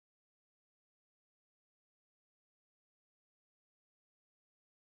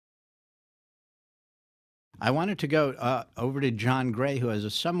I wanted to go over to John Gray, who has a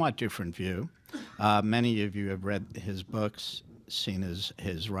somewhat different view. Many of you have read his books, seen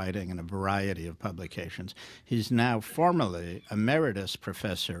his writing in a variety of publications. He's now formally Emeritus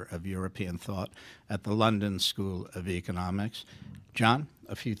Professor of European Thought at the London School of Economics. John,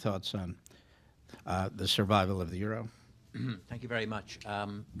 a few thoughts on the survival of the euro? Thank you very much.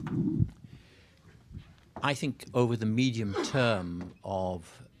 I think over the medium term of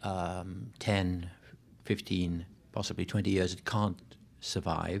 10, 15, possibly 20 years, it can't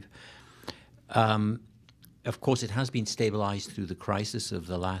survive. Of course, it has been stabilized through the crisis of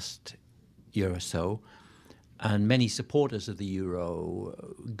the last year or so, and many supporters of the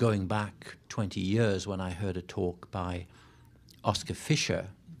euro, going back 20 years when I heard a talk by Oscar Fischer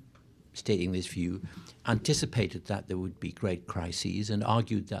stating this view, anticipated that there would be great crises and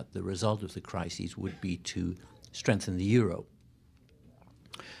argued that the result of the crises would be to strengthen the euro.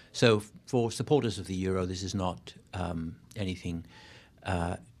 So for supporters of the euro, this is not anything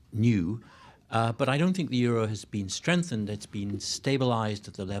new. But I don't think the euro has been strengthened. It's been stabilized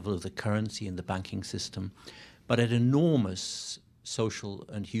at the level of the currency and the banking system, but at enormous social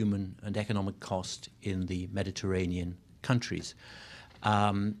and human and economic cost in the Mediterranean countries.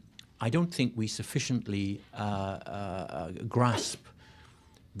 I don't think we sufficiently grasp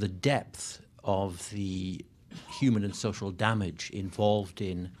the depth of the human and social damage involved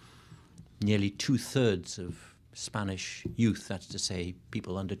in nearly 2/3 of Spanish youth, that's to say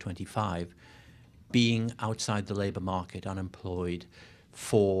people under 25, being outside the labor market, unemployed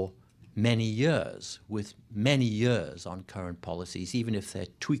for many years, with many years on current policies, even if they're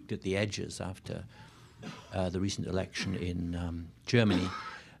tweaked at the edges after the recent election in Germany,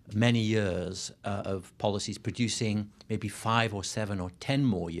 many years of policies producing maybe 5 or 7 or 10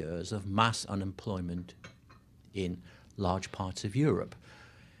 more years of mass unemployment in large parts of Europe.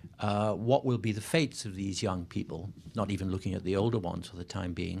 What will be the fates of these young people, not even looking at the older ones for the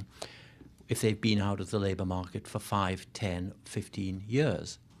time being, if they've been out of the labor market for 5, 10, 15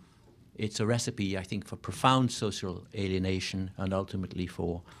 years? It's a recipe, I think, for profound social alienation and ultimately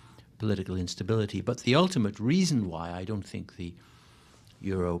for political instability. But the ultimate reason why I don't think the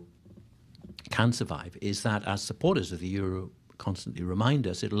euro can survive is that, as supporters of the euro constantly remind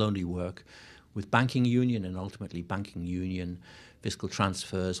us, it'll only work with banking union, and ultimately banking union, fiscal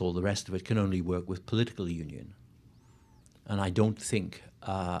transfers, all the rest of it can only work with political union. And I don't think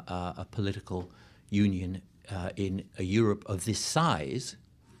a political union in a Europe of this size,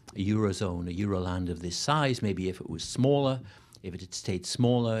 a eurozone, a euroland of this size, maybe if it was smaller, if it had stayed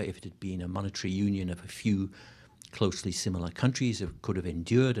smaller, if it had been a monetary union of a few closely similar countries, it could have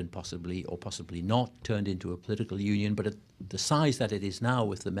endured and possibly or possibly not turned into a political union. But at the size that it is now,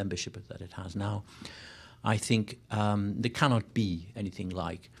 with the membership that it has now, I think there cannot be anything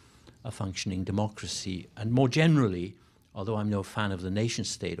like a functioning democracy. And more generally, although I'm no fan of the nation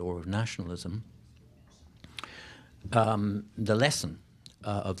state or of nationalism, the lesson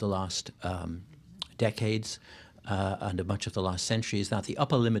of the last decades and of much of the last century is that the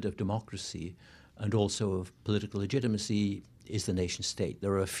upper limit of democracy and also of political legitimacy is the nation state.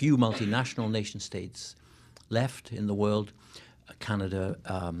 There are a few multinational nation states left in the world, Canada,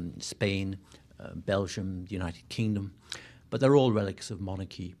 Spain, Belgium, the United Kingdom, but they're all relics of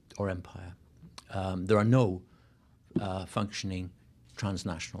monarchy or empire. There are no functioning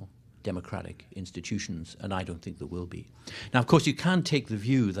transnational democratic institutions, and I don't think there will be. Now, of course, you can take the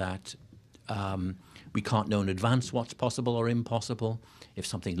view that we can't know in advance what's possible or impossible. If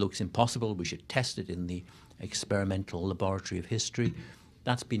something looks impossible, we should test it in the experimental laboratory of history.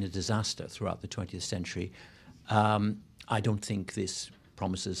 That's been a disaster throughout the 20th century. I don't think this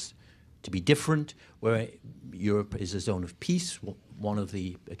promises to be different, where Europe is a zone of peace. One of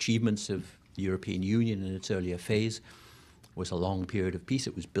the achievements of the European Union in its earlier phase was a long period of peace.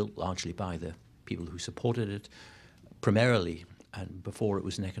 It was built largely by the people who supported it, primarily, and before it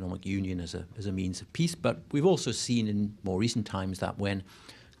was an economic union as a means of peace. But we've also seen in more recent times that when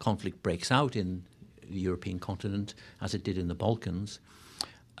conflict breaks out in the European continent, as it did in the Balkans,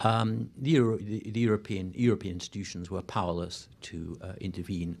 the European institutions were powerless to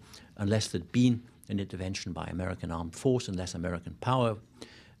intervene unless there'd been an intervention by American armed force, unless American power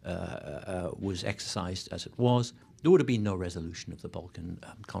was exercised as it was. There would have been no resolution of the Balkan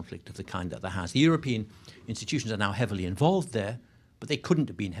conflict of the kind that there has. The European institutions are now heavily involved there, but they couldn't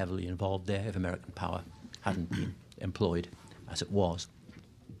have been heavily involved there if American power hadn't been employed as it was.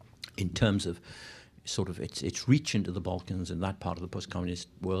 In terms of sort of its reach into the Balkans and that part of the post-communist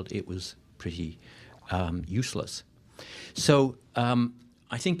world, it was pretty useless. So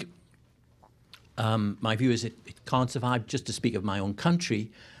I think my view is it can't survive. Just to speak of my own country,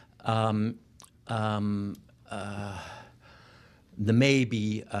 there may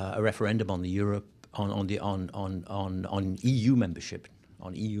be a referendum on the Europe on EU membership.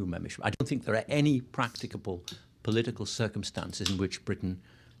 On EU membership, I don't think there are any practicable political circumstances in which Britain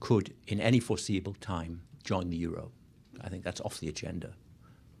could, in any foreseeable time, join the euro. I think that's off the agenda,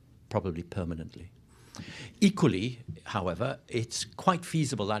 probably permanently. Equally, however, it's quite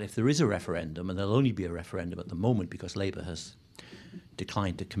feasible that if there is a referendum, and there'll only be a referendum at the moment because Labour has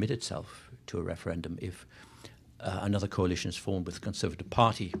declined to commit itself to a referendum, if another coalition is formed with the Conservative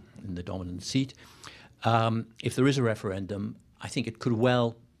Party in the dominant seat, if there is a referendum, I think it could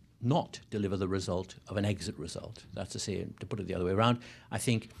well not deliver the result of an exit result. That's to say, to put it the other way around, I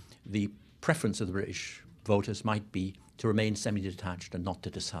think the preference of the British voters might be to remain semi-detached and not to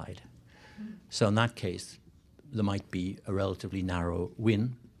decide. So in that case, there might be a relatively narrow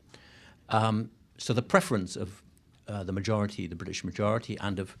win. So the preference of the majority, the British majority,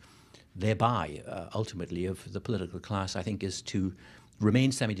 and of thereby, ultimately, of the political class, I think, is to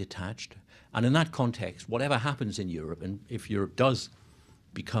remain semi-detached. And in that context, whatever happens in Europe, and if Europe does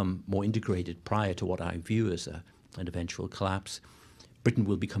become more integrated prior to what I view as an eventual collapse, Britain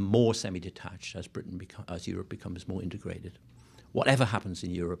will become more semi-detached as Europe becomes more integrated. Whatever happens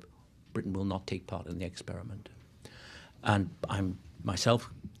in Europe, Britain will not take part in the experiment. And I'm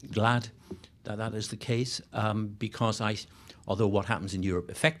myself glad that that is the case, because although what happens in Europe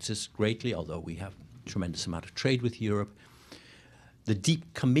affects us greatly, although we have a tremendous amount of trade with Europe, the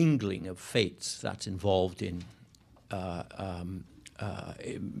deep commingling of fates that's involved in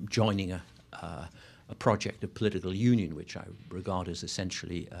joining a project of political union, which I regard as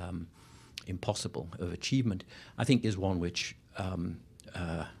essentially impossible of achievement, I think is one which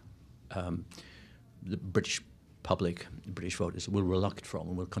the British public, the British voters will reluct from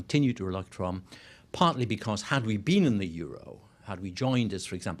and will continue to reluct from, partly because had we been in the euro, had we joined, as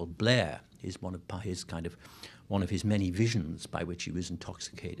for example Blair is one of his many visions by which he was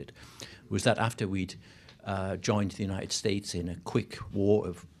intoxicated, was that after we'd joined the United States in a quick war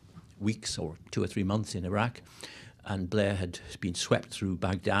of weeks or 2 or 3 months in Iraq, and Blair had been swept through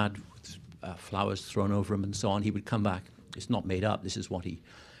Baghdad with flowers thrown over him and so on, he would come back. It's not made up. This is what he,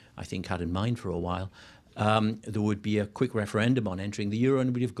 I think, had in mind for a while. There would be a quick referendum on entering the euro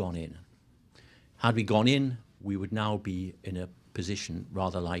and we'd have gone in. Had we gone in, we would now be in a position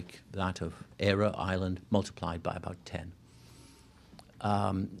rather like that of Era, Ireland, multiplied by about 10.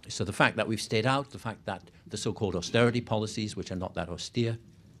 So the fact that we've stayed out, the fact that the so-called austerity policies, which are not that austere,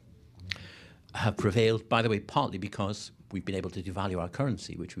 have prevailed, by the way, partly because we've been able to devalue our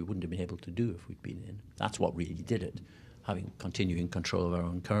currency, which we wouldn't have been able to do if we'd been in. That's what really did it, continuing control of our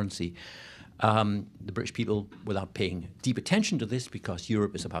own currency. The British people, without paying deep attention to this, because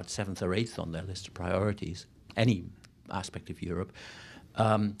Europe is about 7th or 8th on their list of priorities, any aspect of Europe,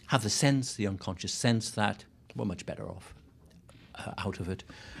 have the unconscious sense that we're much better off out of it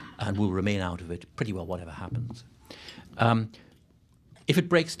and will remain out of it pretty well whatever happens. If it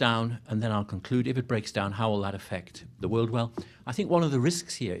breaks down, and then I'll conclude, if it breaks down, how will that affect the world? Well, I think one of the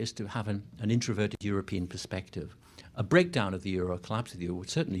risks here is to have an introverted European perspective. A breakdown of the euro, a collapse of the euro, would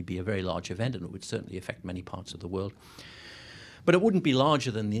certainly be a very large event, and it would certainly affect many parts of the world. But it wouldn't be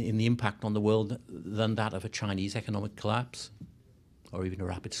larger in the impact on the world than that of a Chinese economic collapse, or even a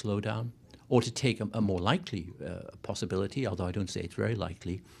rapid slowdown. Or to take a more likely possibility, although I don't say it's very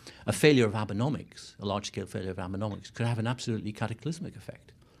likely, a failure of Abenomics, a large-scale failure of Abenomics, could have an absolutely cataclysmic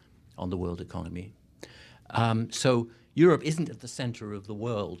effect on the world economy. So Europe isn't at the center of the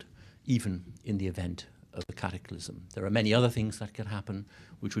world, even in the event of a cataclysm. There are many other things that could happen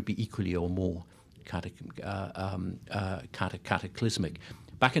which would be equally or more cataclysmic.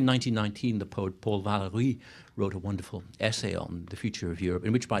 Back in 1919, the poet Paul Valéry wrote a wonderful essay on the future of Europe,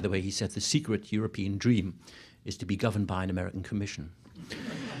 in which, by the way, he said the secret European dream is to be governed by an American commission.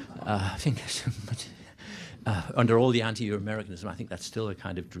 I think under all the anti-Americanism, I think that's still a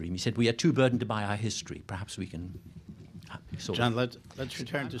kind of dream. He said, we are too burdened by our history. Perhaps we can John, let's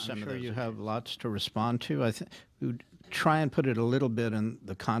return to some of those. I'm sure you have lots to respond to. I think we would try and put it a little bit in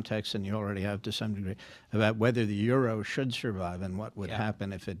the context, and you already have to some degree, about whether the euro should survive and what would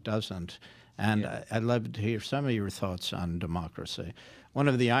happen if it doesn't. And I'd love to hear some of your thoughts on democracy. One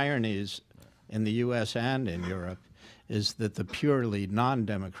of the ironies in the U.S. and in Europe is that the purely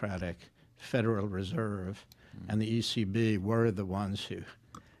non-democratic Federal Reserve and the ECB were the ones who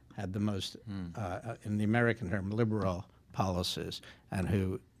had the most, in the American term, liberal policies, and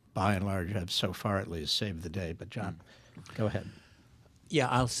who, by and large, have so far at least saved the day. But John, go ahead. Yeah,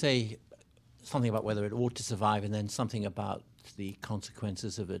 I'll say something about whether it ought to survive, and then something about the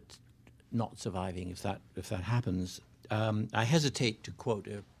consequences of it not surviving if that happens. I hesitate to quote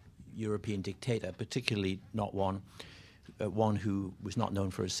a European dictator, particularly not one who was not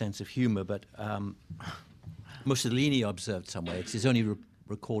known for his sense of humor, but Mussolini observed somewhere, it's his only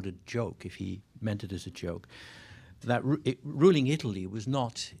recorded joke, if he meant it as a joke, that ruling Italy was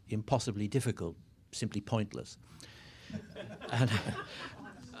not impossibly difficult, simply pointless.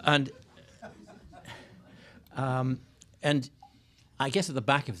 And I guess at the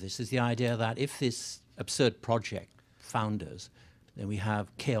back of this is the idea that if this absurd project founders, then we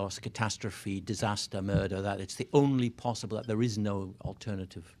have chaos, catastrophe, disaster, murder, that it's the only possible, that there is no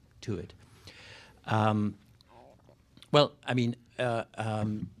alternative to it. Well, I mean,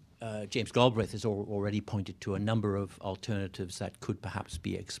 James Galbraith has already pointed to a number of alternatives that could perhaps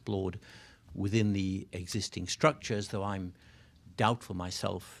be explored within the existing structures, though I'm doubtful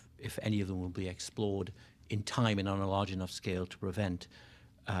myself if any of them will be explored in time and on a large enough scale to prevent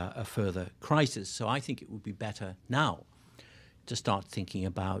a further crisis. So I think it would be better now to start thinking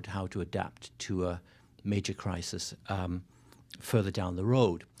about how to adapt to a major crisis further down the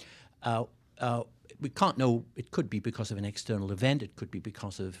road. We can't know, it could be because of an external event, it could be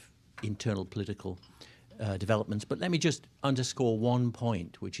because of internal political developments, but let me just underscore one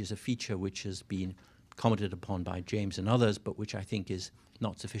point, which is a feature which has been commented upon by James and others, but which I think is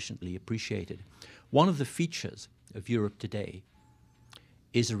not sufficiently appreciated. One of the features of Europe today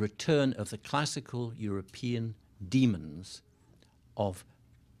is a return of the classical European demons of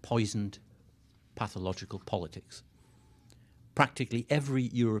poisoned pathological politics. Practically every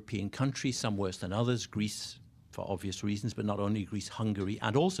European country, some worse than others, Greece for obvious reasons, but not only Greece, Hungary,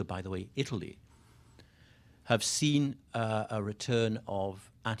 and also, by the way, Italy, have seen a return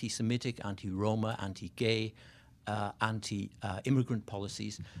of anti-Semitic, anti-Roma, anti-gay, anti-immigrant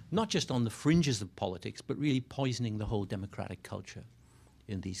policies, not just on the fringes of politics, but really poisoning the whole democratic culture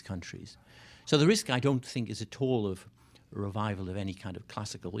in these countries. So the risk, I don't think, is at all of a revival of any kind of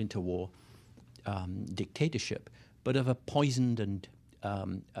classical interwar dictatorship, but of a poisoned and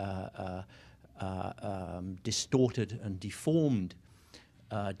distorted and deformed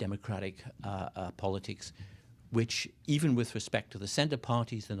democratic politics, which, even with respect to the centre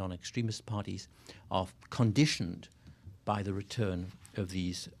parties, the non-extremist parties, are conditioned by the return of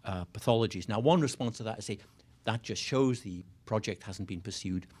these pathologies. Now, one response to that is say, that just shows the project hasn't been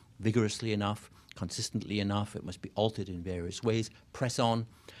pursued vigorously enough, consistently enough, it must be altered in various ways, press on,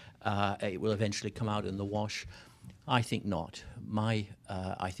 it will eventually come out in the wash. I think not.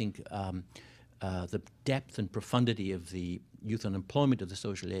 I think the depth and profundity of the youth unemployment, of the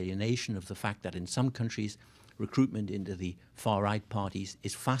social alienation, of the fact that in some countries recruitment into the far-right parties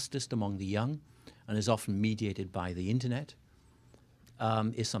is fastest among the young and is often mediated by the internet,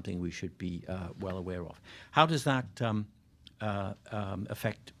 is something we should be well aware of. How does that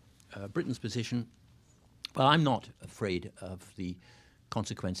affect Britain's position? Well, I'm not afraid of the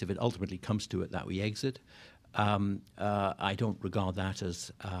consequence if it ultimately comes to it that we exit. I don't regard that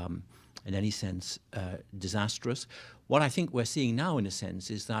as, in any sense, disastrous. What I think we're seeing now, in a sense,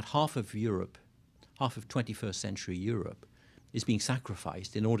 is that half of Europe, half of 21st century Europe, is being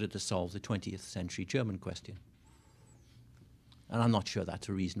sacrificed in order to solve the 20th century German question. And I'm not sure that's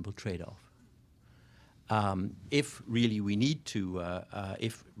a reasonable trade-off. If really we need to,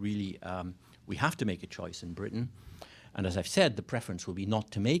 if really we have to make a choice in Britain, and as I've said, the preference will be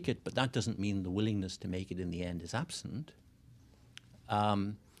not to make it, but that doesn't mean the willingness to make it in the end is absent.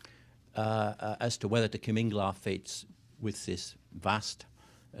 As to whether to commingle our fates with this vast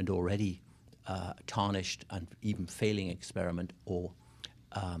and already tarnished and even failing experiment or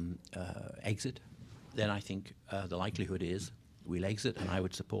exit, then I think the likelihood is we'll exit, and I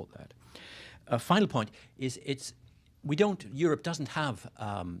would support that. A final point is Europe doesn't have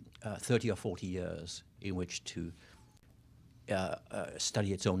 30 or 40 years in which to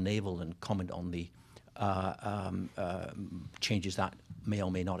study its own navel and comment on the changes that may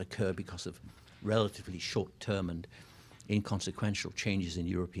or may not occur because of relatively short-term and inconsequential changes in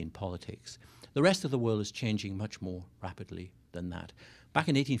European politics. The rest of the world is changing much more rapidly than that. Back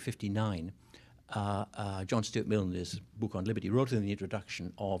in 1859, John Stuart Mill, in his book on liberty, wrote in the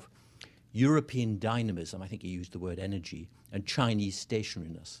introduction of European dynamism, I think he used the word energy, and Chinese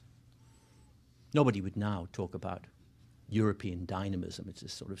stationariness. Nobody would now talk about European dynamism. It's a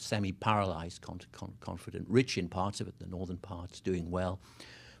sort of semi-paralyzed confident, rich in parts of it, the northern parts doing well,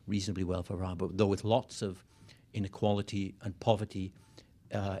 reasonably well for Harper, though with lots of inequality and poverty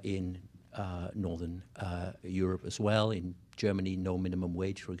in northern Europe as well. In Germany, no minimum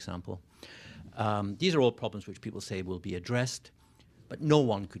wage, for example. These are all problems which people say will be addressed, but no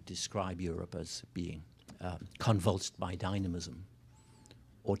one could describe Europe as being convulsed by dynamism,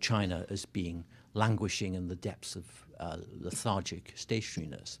 or China as being languishing in the depths of lethargic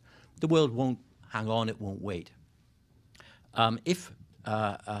stationariness. the world won't hang on, it won't wait. If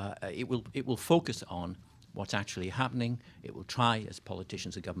it will focus on what's actually happening. It will try, as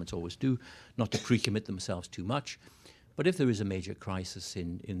politicians and governments always do, not to pre-commit themselves too much. But if there is a major crisis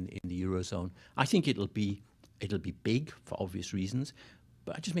in the Eurozone, I think it'll be big for obvious reasons.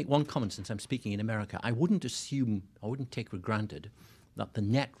 But I just make one comment since I'm speaking in America. I wouldn't take for granted that the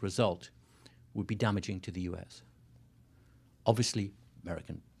net result would be damaging to the US. Obviously,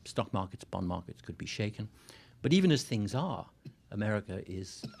 American stock markets, bond markets could be shaken. But even as things are, America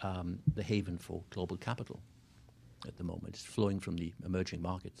is the haven for global capital at the moment. It's flowing from the emerging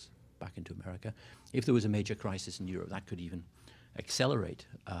markets back into America. If there was a major crisis in Europe, that could even accelerate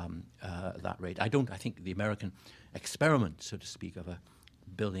that rate. I think the American experiment, so to speak, of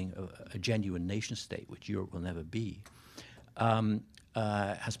building a genuine nation state, which Europe will never be,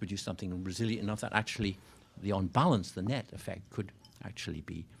 has produced something resilient enough that actually, on balance, the net effect could actually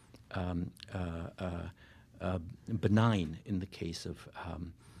be benign in the case of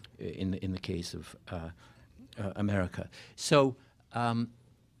America. So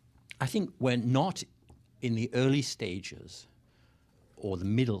I think we're not in the early stages or the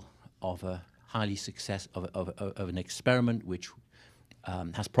middle of a highly of an experiment which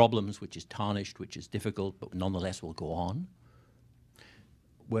has problems, which is tarnished, which is difficult, but nonetheless will go on.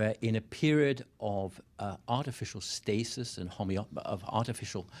 We're in a period of artificial stasis and of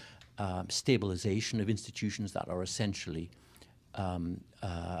artificial stabilization of institutions that are essentially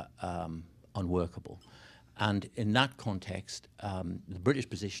unworkable. And in that context, the British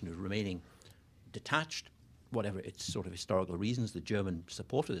position of remaining detached, whatever its sort of historical reasons, the German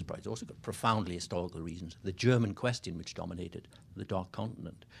support of this project also got profoundly historical reasons. The German question, which dominated the Dark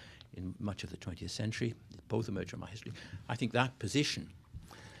Continent in much of the 20th century, both emerge from our history. I think that position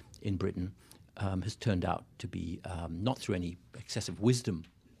in Britain has turned out to be, not through any excessive wisdom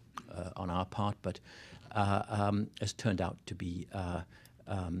on our part, but has turned out to be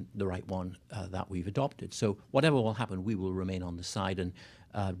the right one that we've adopted. So whatever will happen, we will remain on the side. And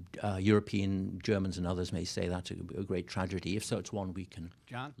European Germans and others may say that's a great tragedy. If so, it's one we can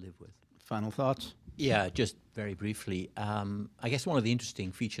live with. Final thoughts? Yeah, just very briefly. I guess one of the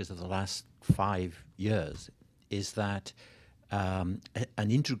interesting features of the last 5 years is that an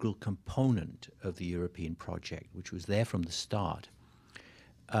integral component of the European project, which was there from the start,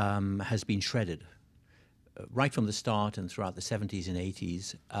 has been shredded. Right from the start and throughout the 70s and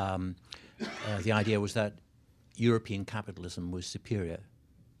 80s, the idea was that European capitalism was superior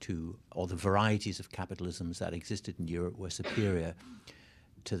to, or the varieties of capitalisms that existed in Europe were superior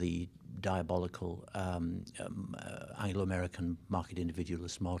to the diabolical Anglo-American market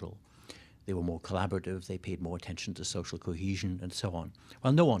individualist model. They were more collaborative, they paid more attention to social cohesion, and so on.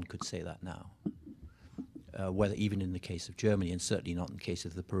 Well, no one could say that now, whether even in the case of Germany, and certainly not in the case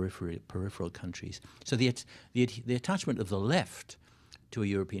of the peripheral countries. So the attachment of the left to a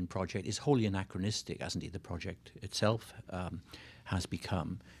European project is wholly anachronistic, as indeed the project itself has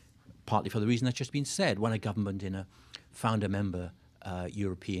become, partly for the reason that's just been said. When a government in a founder-member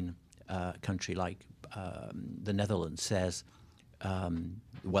European country like the Netherlands says,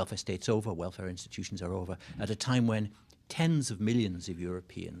 welfare state's over, welfare institutions are over, at a time when tens of millions of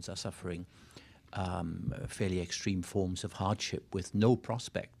Europeans are suffering fairly extreme forms of hardship with no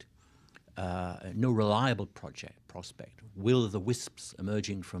prospect, no reliable prospect, will-o'-the-wisps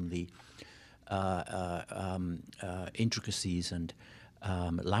emerging from the intricacies and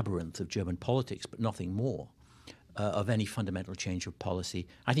labyrinth of German politics, but nothing more of any fundamental change of policy.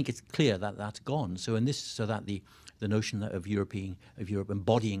 I think it's clear that that's gone. So that the notion of Europe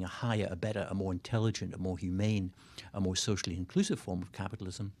embodying a higher, a better, a more intelligent, a more humane, a more socially inclusive form of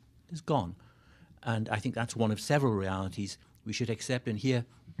capitalism is gone. And I think that's one of several realities we should accept. And here,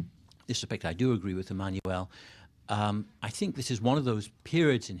 in this respect, I do agree with Emmanuel. I think this is one of those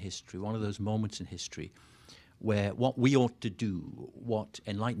periods in history, one of those moments in history, where what we ought to do, what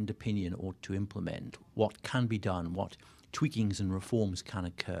enlightened opinion ought to implement, what can be done, what tweakings and reforms can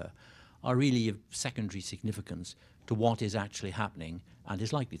occur, are really of secondary significance to what is actually happening and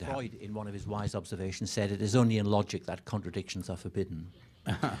is likely to happen. Freud, in one of his wise observations, said it is only in logic that contradictions are forbidden.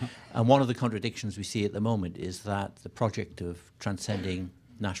 And one of the contradictions we see at the moment is that the project of transcending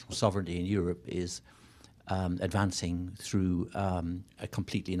national sovereignty in Europe is advancing through a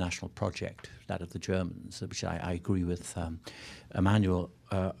completely national project, that of the Germans, which I agree with Emmanuel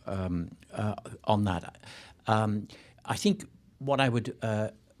on that. I think what I would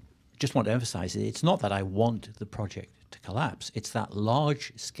just want to emphasize is it's not that I want the project to collapse, it's that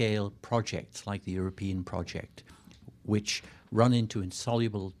large-scale projects like the European project, which run into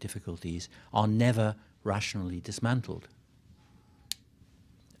insoluble difficulties, are never rationally dismantled.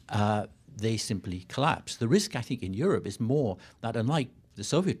 they simply collapse. The risk, I think, in Europe is more that, unlike the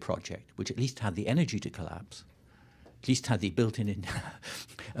Soviet project, which at least had the energy to collapse, at least had the built-in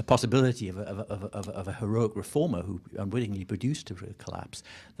a possibility of a heroic reformer who unwittingly produced a collapse,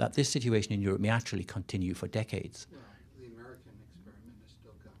 that this situation in Europe may actually continue for decades. Well, the American experiment is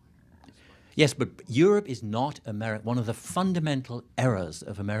still going. Yes, but Europe is not America. One of the fundamental errors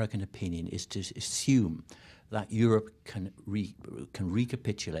of American opinion is to assume that Europe can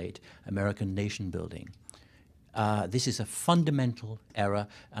recapitulate American nation building. This is a fundamental error,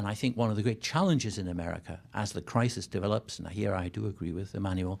 and I think one of the great challenges in America as the crisis develops, and here I do agree with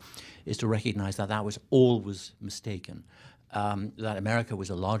Emmanuel, is to recognize that that was always mistaken. That America was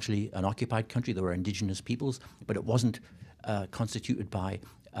largely an occupied country. There were indigenous peoples, but it wasn't constituted by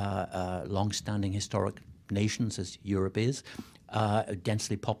long-standing historic nations as Europe is,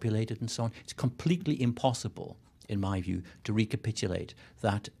 densely populated and so on. It's completely impossible, in my view, to recapitulate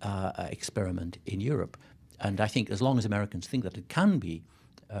that experiment in Europe. And I think as long as Americans think that it can be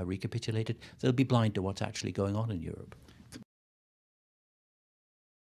recapitulated, they'll be blind to what's actually going on in Europe.